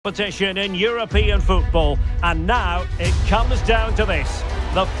Competition in European football, and now it comes down to this,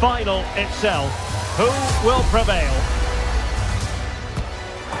 the final itself. Who will prevail?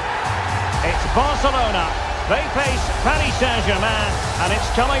 It's Barcelona. They face Paris Saint-Germain, and it's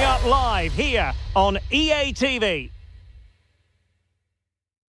coming up live here on EA TV.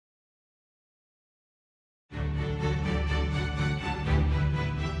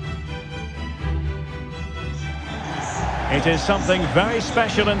 It is something very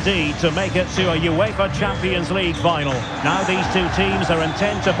special indeed to make it to a UEFA Champions League final. Now these two teams are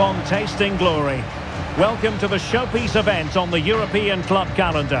intent upon tasting glory. Welcome to the showpiece event on the European club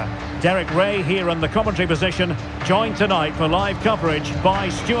calendar. Derek Ray here in the commentary position, joined tonight for live coverage by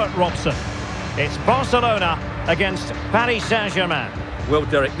Stuart Robson. It's Barcelona against Paris Saint-Germain. Well,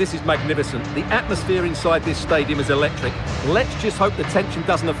 Derek, this is magnificent. The atmosphere inside this stadium is electric. Let's just hope the tension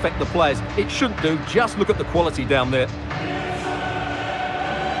doesn't affect the players. It shouldn't do. Just look at the quality down there.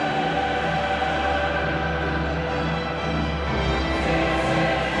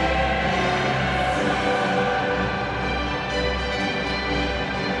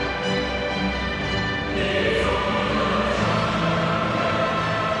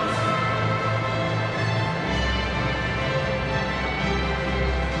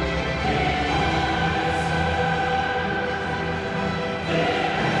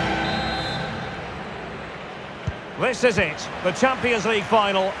 This is it, the Champions League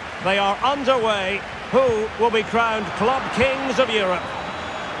final. They are underway. Who will be crowned club kings of Europe?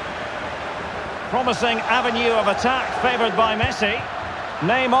 Promising avenue of attack favoured by Messi.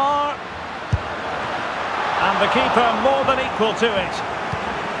 Neymar. And the keeper more than equal to it.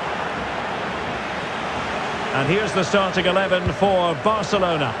 And here's the starting 11 for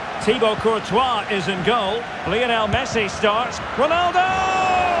Barcelona. Thibaut Courtois is in goal. Lionel Messi starts. Ronaldo!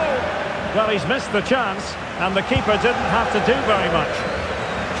 Well, he's missed the chance, and the keeper didn't have to do very much.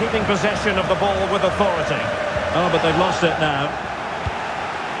 Keeping possession of the ball with authority. Oh, but they've lost it now.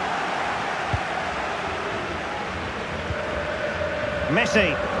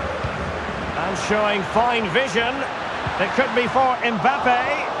 Messi. And showing fine vision. It could be for Mbappe.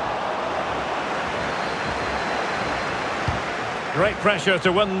 Great pressure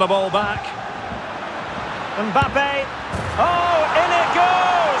to win the ball back. Mbappe. Oh, in it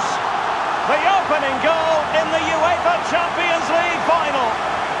goes! The opening goal in the UEFA Champions League final.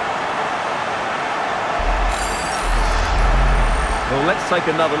 Well, let's take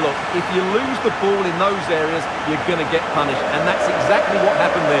another look. If you lose the ball in those areas, you're going to get punished. And that's exactly what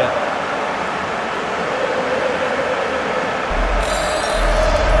happened there.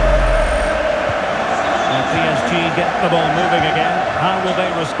 And PSG get the ball moving again. How will they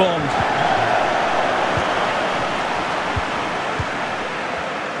respond?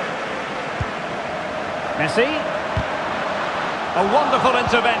 Messi. A wonderful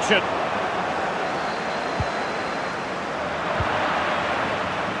intervention.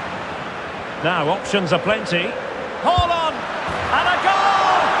 Now options are plenty. Hold on! And a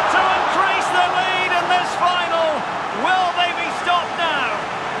goal to increase the lead in this final. Will they be stopped now?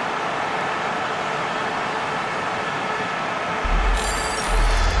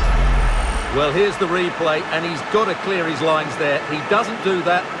 Well, here's the replay, and he's got to clear his lines there. He doesn't do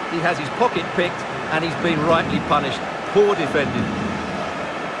that. He has his pocket picked, and he's been rightly punished. Poor defending.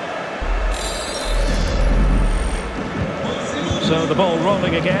 So the ball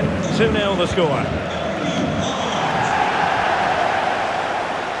rolling again. 2-0 the score.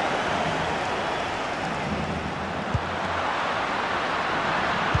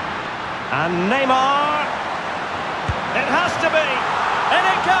 And Neymar. It has to be. And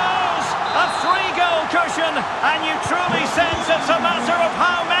it goes. A 3-goal cushion. And you truly sense it's a matter of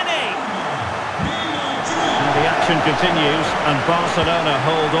how many. The action continues, and Barcelona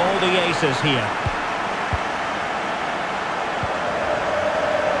hold all the aces here.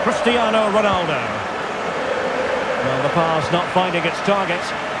 Cristiano Ronaldo. Well, the pass not finding its target.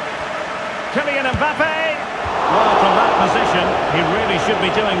 Kylian Mbappe. Well, from that position, he really should be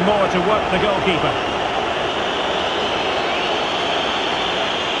doing more to work the goalkeeper.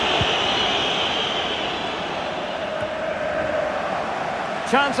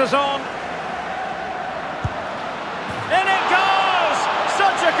 Chances on. In it goes!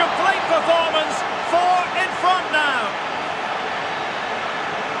 Such a complete performance. 4 in front now.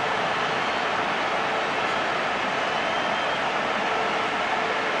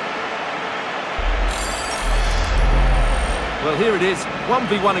 Well, here it is.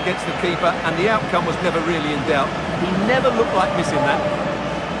 1v1 against the keeper, and the outcome was never really in doubt. He never looked like missing that.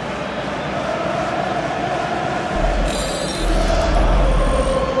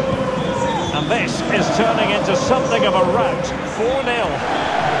 This is turning into something of a rout.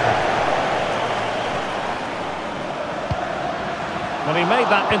 4-0. he made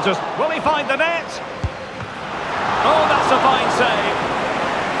that into... Will he find the net? Oh, that's a fine save.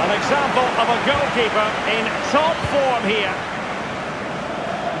 An example of a goalkeeper in top form here.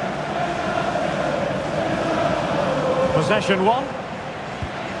 Possession one.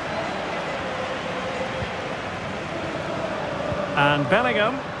 And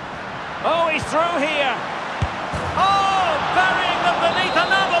Bellingham. Oh, he's through here. Oh, burying them beneath an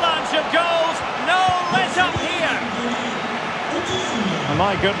avalanche of goals. No let up here. Oh,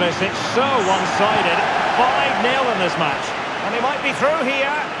 my goodness, it's so one-sided. 5-0 in this match. And he might be through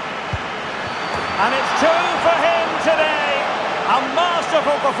here. And it's 2 for him today. A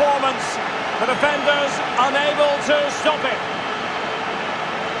masterful performance. The defenders unable to stop it.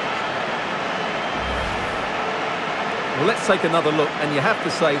 Well, let's take another look, and you have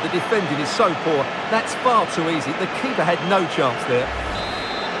to say the defending is so poor. That's far too easy. The keeper had no chance there.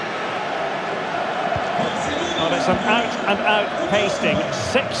 Well, it's an out-and-out pasting.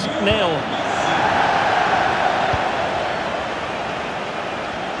 6-0.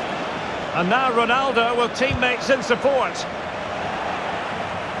 And now Ronaldo with teammates in support.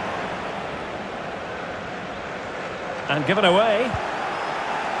 And given away.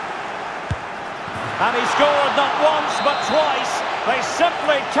 And he scored not once but twice. They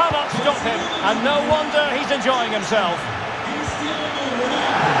simply cannot stop him. And no wonder he's enjoying himself.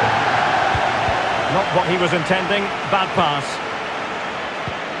 Not what he was intending. Bad pass.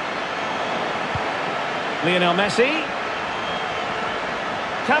 Lionel Messi.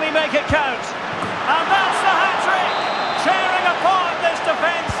 Can he make it count? And that's the hat-trick! Tearing apart this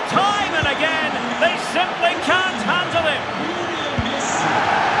defence time and again. They simply can't handle him.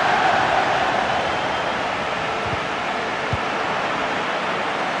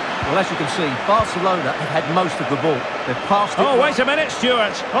 Well, as you can see, Barcelona have had most of the ball. They've passed it... Oh, wait a minute,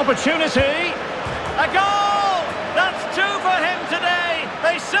 Stuart. Opportunity. A goal! That's 2 for him today.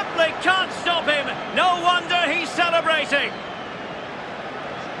 They simply can't stop him. No wonder he's celebrating.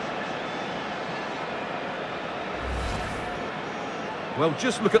 Well,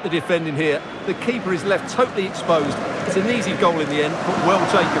 just look at the defending here. The keeper is left totally exposed. It's an easy goal in the end, but well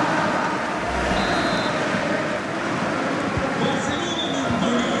taken.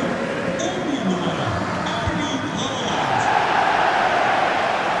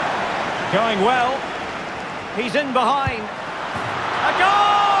 Going well. He's in behind. A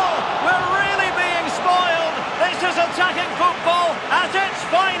goal! We're really being spoiled. This is attacking football at its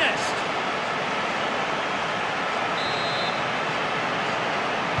finest.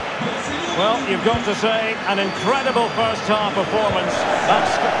 Well, you've got to say, an incredible first-half performance.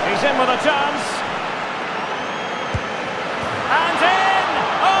 He's in with a chance. And in!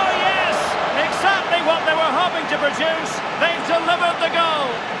 Oh, yes! Exactly what they were hoping to produce. They've delivered the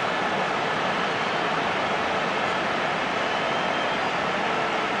goal.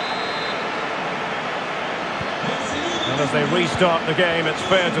 And as they restart the game, it's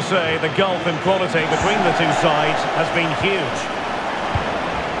fair to say the gulf in quality between the two sides has been huge.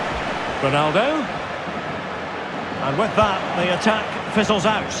 Ronaldo. And with that, the attack fizzles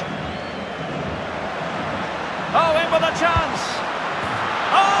out. Oh, in with a chance.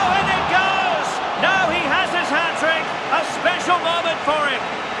 Oh, in it goes. Now he has his hat-trick. A special moment for him.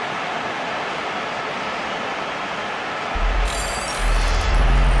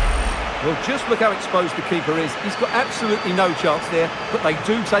 Well, just look how exposed the keeper is. He's got absolutely no chance there, but they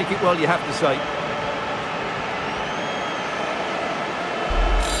do take it well, you have to say.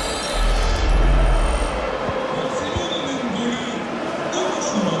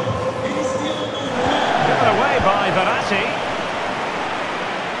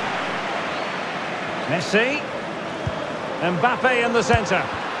 Messi. Mbappe in the centre.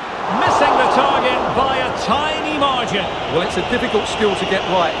 Missing the target by a tiny margin. Well, it's a difficult skill to get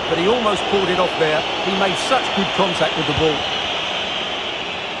right, but he almost pulled it off there. He made such good contact with the ball.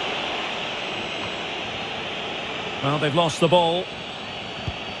 Well, they've lost the ball.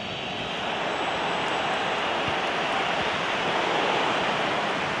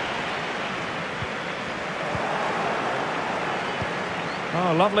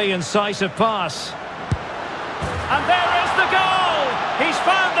 Oh, lovely incisive pass. And there is the goal! He's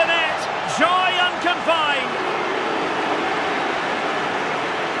found the net! Joy unconfined!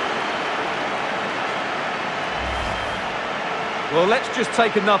 Well, let's just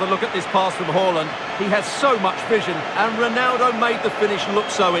take another look at this pass from Haaland. He has so much vision, and Ronaldo made the finish look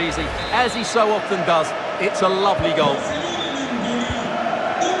so easy, as he so often does. It's a lovely goal.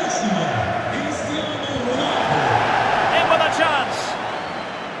 In with a chance.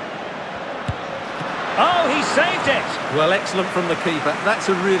 Oh, he saved it. Well, excellent from the keeper. That's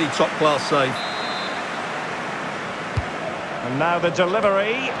a really top-class save. And now the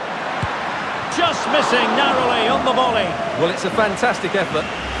delivery. Just missing narrowly on the volley. Well, it's a fantastic effort.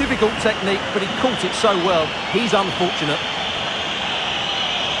 Difficult technique, but he caught it so well. He's unfortunate.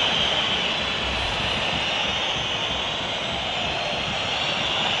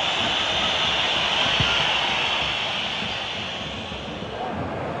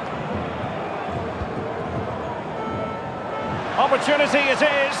 Opportunity it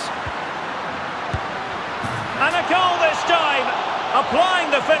is. And a goal this time.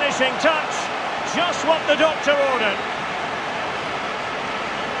 Applying the finishing touch. Just what the doctor ordered.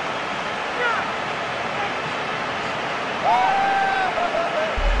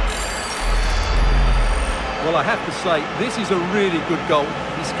 Well, I have to say, this is a really good goal.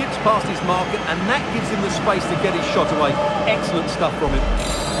 He skips past his marker, and that gives him the space to get his shot away. Excellent stuff from him.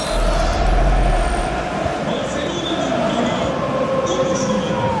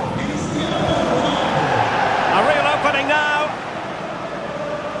 A real opening now.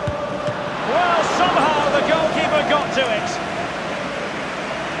 Well, somehow the goalkeeper got to it.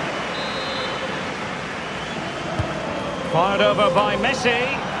 Fired over by Messi.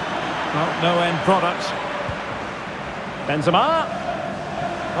 Oh, no end product. Benzema.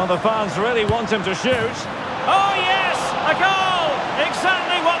 Well, the fans really want him to shoot. Oh, yes! A goal!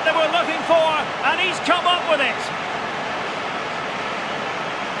 Exactly what they were looking for, and he's come up with it.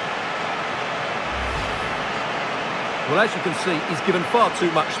 Well, as you can see, he's given far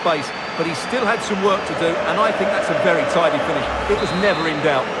too much space, but he still had some work to do, and I think that's a very tidy finish. It was never in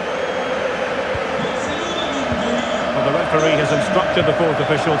doubt. Well, the referee has instructed the fourth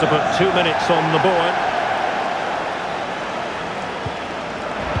official to put 2 minutes on the board.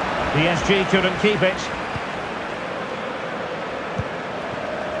 PSG couldn't keep it.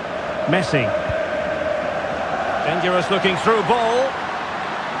 Messi. Dangerous looking through ball.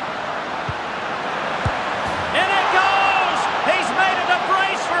 In it goes! He's made it a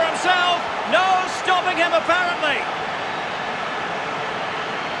brace for himself. No stopping him apparently.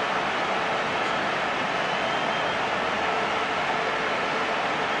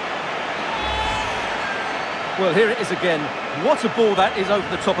 Well, here it is again. What a ball that is over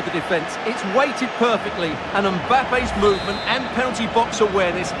the top of the defence. It's weighted perfectly, and Mbappe's movement and penalty box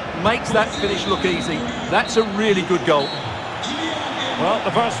awareness makes that finish look easy. That's a really good goal. Well,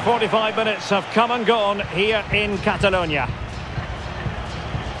 the first 45 minutes have come and gone here in Catalonia.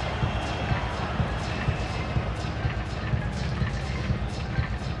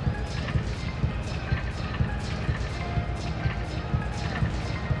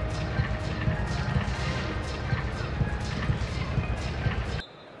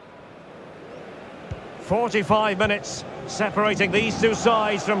 "45 minutes separating these two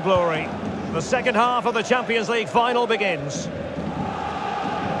sides from glory. The second half of the Champions League final begins.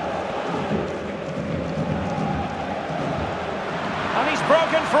 And he's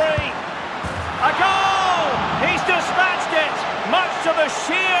broken free. A goal! He's dispatched it, much to the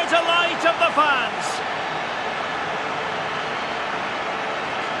sheer delight of the fans.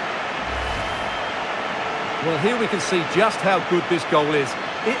 Well, here we can see just how good this goal is.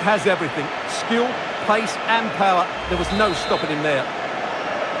 It has everything. Skill, pace and power. There was no stopping him there.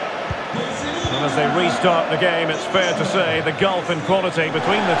 And as they restart the game, it's fair to say the gulf in quality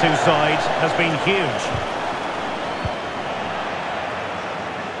between the two sides has been huge.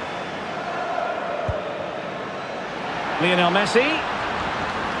 Lionel Messi.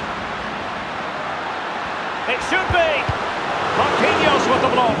 It should be. Marquinhos with the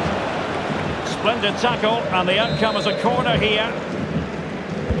block. Splendid tackle, and the outcome is a corner here.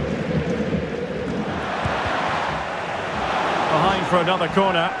 Behind for another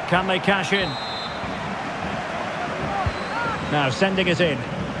corner. Can they cash in? Now sending it in.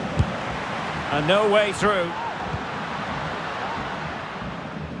 And no way through.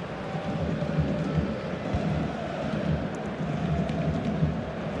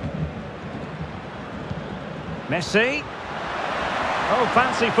 Messi. Oh,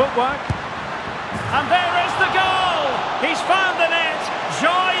 fancy footwork. And there is the goal! He's found the net.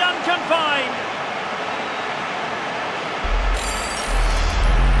 Joy unconfined.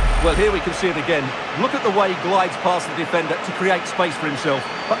 Well, here we can see it again. Look at the way he glides past the defender to create space for himself.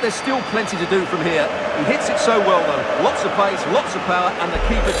 But there's still plenty to do from here. He hits it so well, though. Lots of pace, lots of power, and the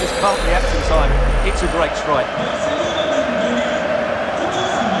keeper just can't react in time. It's a great strike.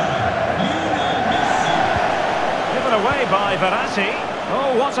 Given away by Verratti.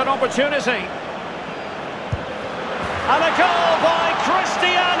 Oh, what an opportunity. And a goal by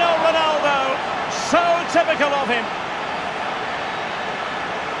Cristiano Ronaldo. So typical of him.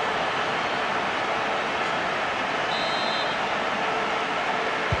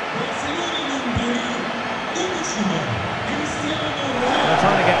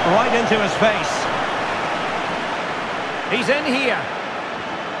 Trying to get right into his face. He's in here.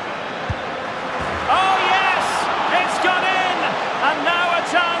 Oh, yes! It's gone in! And now a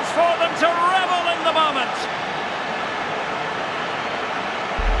chance for them to revel in the moment.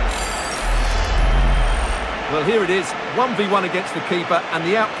 Well, here it is, 1v1 against the keeper, and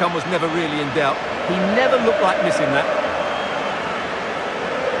the outcome was never really in doubt. He never looked like missing that.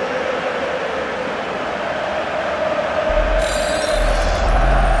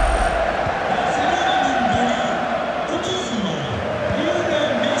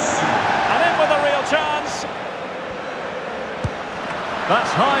 And in with a real chance.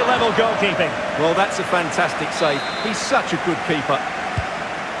 That's high-level goalkeeping. Well, that's a fantastic save. He's such a good keeper.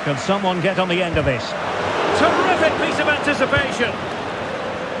 Can someone get on the end of this? Terrific piece of anticipation.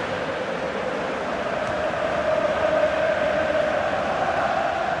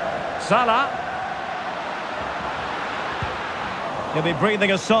 Salah. He'll be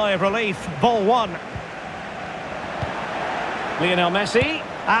breathing a sigh of relief. Ball one. Lionel Messi.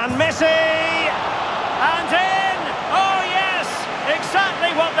 And Messi! And in! Oh, yes!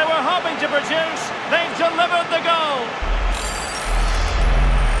 Exactly what they were hoping to produce. They've delivered the goal.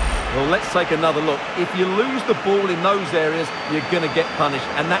 Well, let's take another look. If you lose the ball in those areas, you're going to get punished.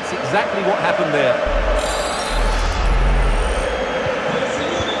 And that's exactly what happened there.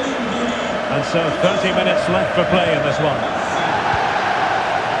 And so 30 minutes left for play in this one.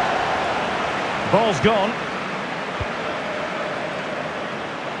 Ball's gone.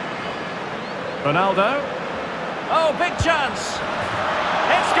 Ronaldo. Oh, big chance.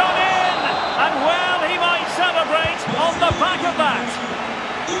 It's gone in. And well, he might celebrate on the back of that.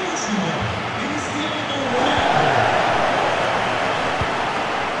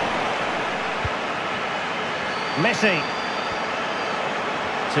 Messi.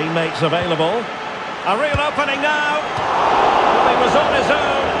 Teammates available. A real opening now. Well, he was on his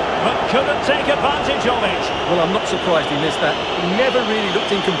own, but couldn't take advantage of it. Well, I'm not surprised he missed that. He never really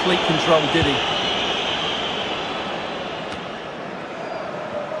looked in complete control, did he?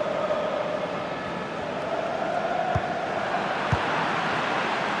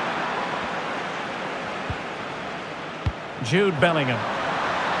 Jude Bellingham.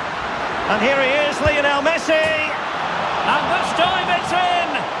 And here he is, Lionel Messi. And this time it's in.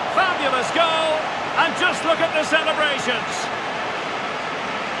 Fabulous goal. And just look at the celebrations.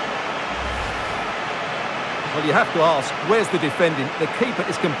 Well, you have to ask, where's the defending? The keeper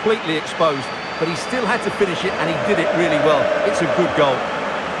is completely exposed, but he still had to finish it, and he did it really well. It's a good goal.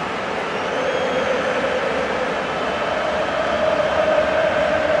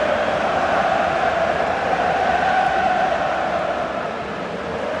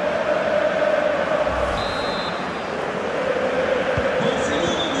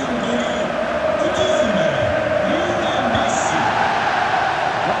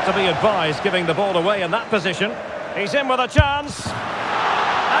 To be advised, giving the ball away in that position. He's in with a chance.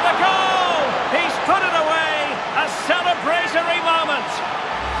 And a goal! He's put it away. A celebratory moment.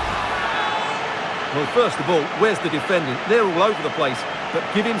 Well, first of all, where's the defending? They're all over the place. But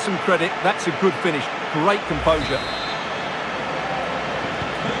give him some credit. That's a good finish. Great composure.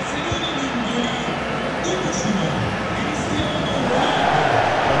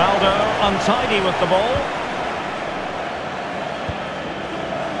 Ronaldo untidy with the ball.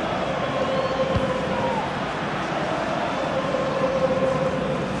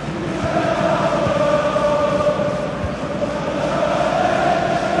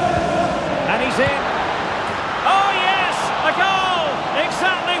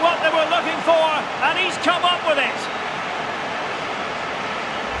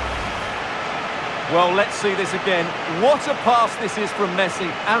 Well, let's see this again. What a pass this is from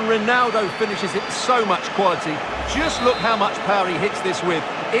Messi. And Ronaldo finishes it with so much quality. Just look how much power he hits this with.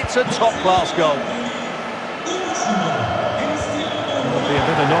 It's a top-class goal. Will be a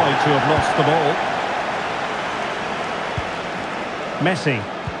bit annoyed to have lost the ball. Messi.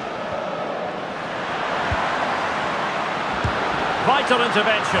 Vital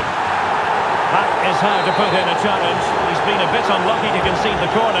intervention. That is how to put in a challenge. He's been a bit unlucky to concede the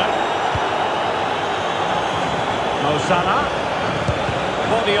corner. Mo Salah.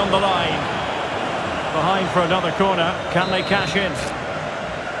 Body on the line. Behind for another corner. Can they cash in?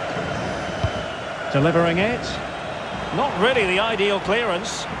 Delivering it. Not really the ideal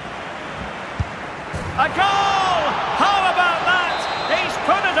clearance. A goal! How about that? He's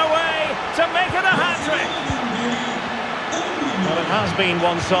put it away to make it a hat-trick. Well, it has been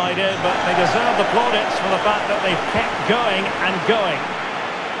one-sided, but they deserve the plaudits for the fact that they've kept going and going.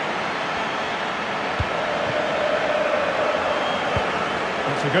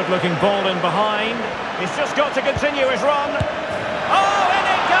 It's a good-looking ball in behind. He's just got to continue his run. Oh,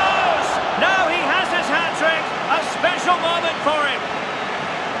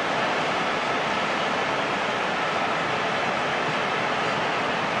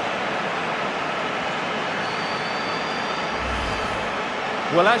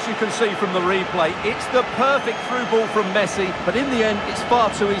 Well, as you can see from the replay, it's the perfect through ball from Messi, but in the end, it's far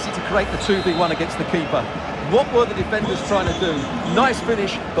too easy to create the 2v1 against the keeper. What were the defenders trying to do? Nice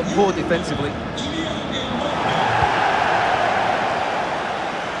finish, but poor defensively.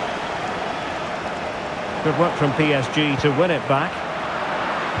 Good work from PSG to win it back.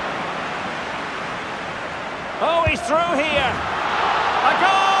 Oh, he's through here. A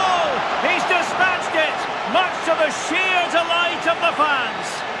goal! He's dispatched it, much to the sheer delight of the fans.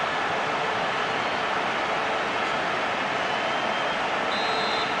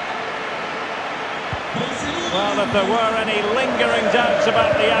 Well, if there were any lingering doubts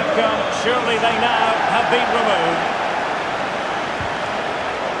about the outcome, surely they now have been removed.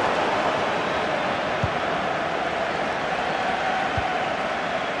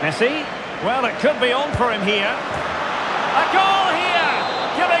 Messi, well, it could be on for him here. A goal here,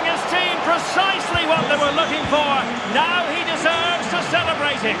 giving his team precisely what they were looking for. Now he deserves to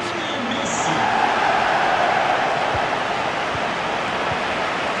celebrate it.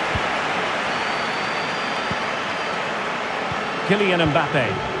 Kylian Mbappe.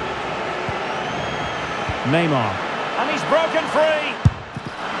 Neymar. And he's broken free.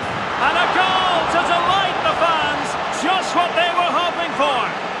 And a goal to delight the fans. Just what they were hoping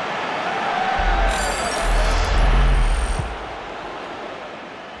for.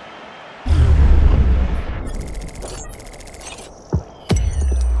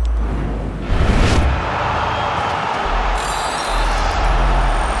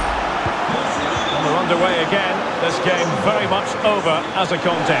 Underway again, this game very much over as a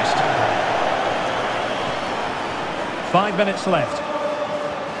contest. 5 minutes left.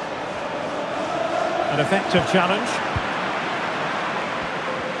 An effective challenge.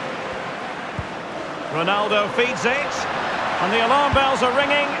 Ronaldo feeds it, and the alarm bells are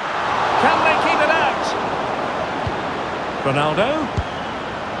ringing. Can they keep it out? Ronaldo.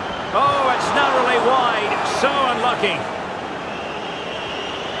 Oh, it's narrowly wide, so unlucky.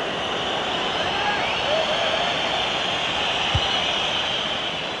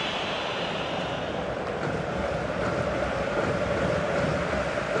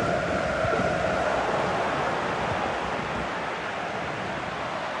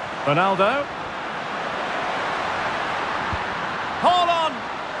 Ronaldo. Hold on.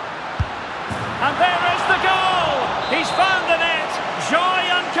 And there is the goal. He's found the net. Joy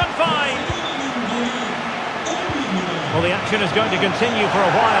unconfined. Well, the action is going to continue for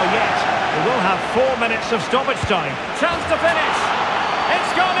a while yet. We will have 4 minutes of stoppage time. Chance to finish.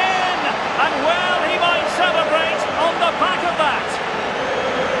 It's gone in. And well, he might celebrate on the back of that.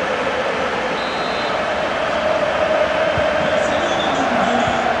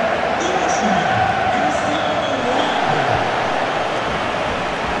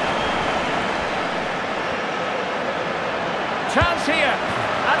 Chance here,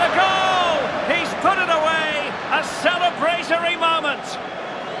 and a goal! He's put it away, a celebratory moment.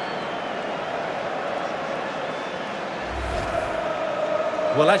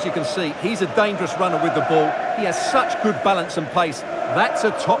 Well, as you can see, he's a dangerous runner with the ball. He has such good balance and pace. That's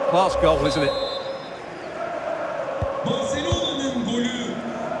a top-class goal, isn't it? Barcelona'nın golü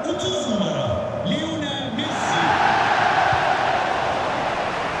 30 numara Lionel Messi.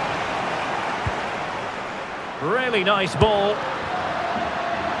 Really nice ball.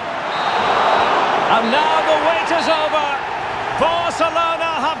 And now the wait is over.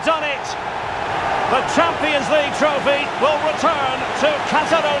 Barcelona have done it. The Champions League trophy will return to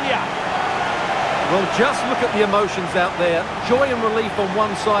Catalonia. Well, just look at the emotions out there. Joy and relief on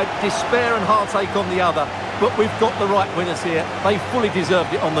one side, despair and heartache on the other. But we've got the right winners here. They fully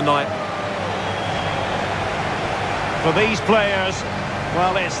deserved it on the night. For these players,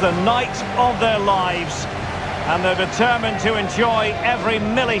 well, it's the night of their lives. And they're determined to enjoy every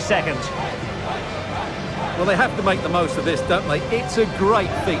millisecond. Well, they have to make the most of this, don't they? It's a great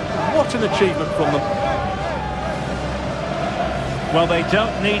feat. What an achievement from them. Well, they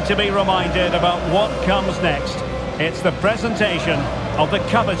don't need to be reminded about what comes next. It's the presentation of the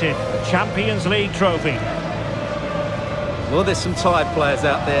coveted Champions League trophy. Well, there's some tired players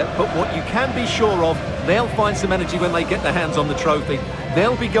out there, but what you can be sure of, they'll find some energy when they get their hands on the trophy.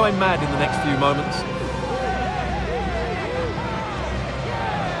 They'll be going mad in the next few moments.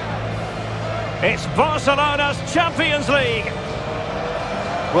 It's Barcelona's Champions League.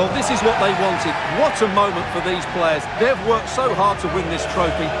 Well, this is what they wanted. What a moment for these players. They've worked so hard to win this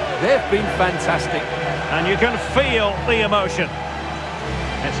trophy. They've been fantastic. And you can feel the emotion.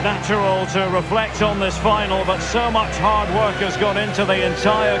 It's natural to reflect on this final, but so much hard work has gone into the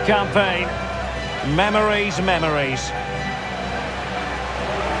entire campaign. Memories, memories.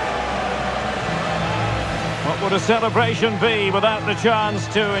 What would a celebration be without the chance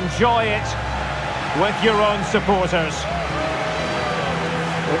to enjoy it with your own supporters?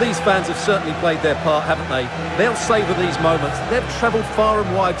 Well, these fans have certainly played their part, haven't they? They'll savour these moments. They've travelled far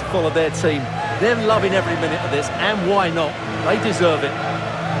and wide to follow their team. They're loving every minute of this, and why not? They deserve it.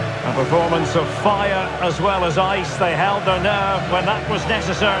 A performance of fire as well as ice. They held their nerve when that was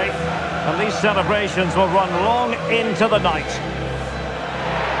necessary. And these celebrations will run long into the night.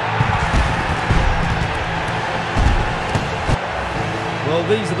 Well,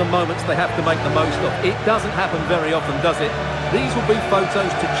 these are the moments they have to make the most of. It doesn't happen very often, does it? These will be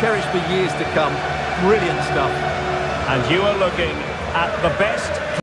photos to cherish for years to come. Brilliant stuff. And you are looking at the best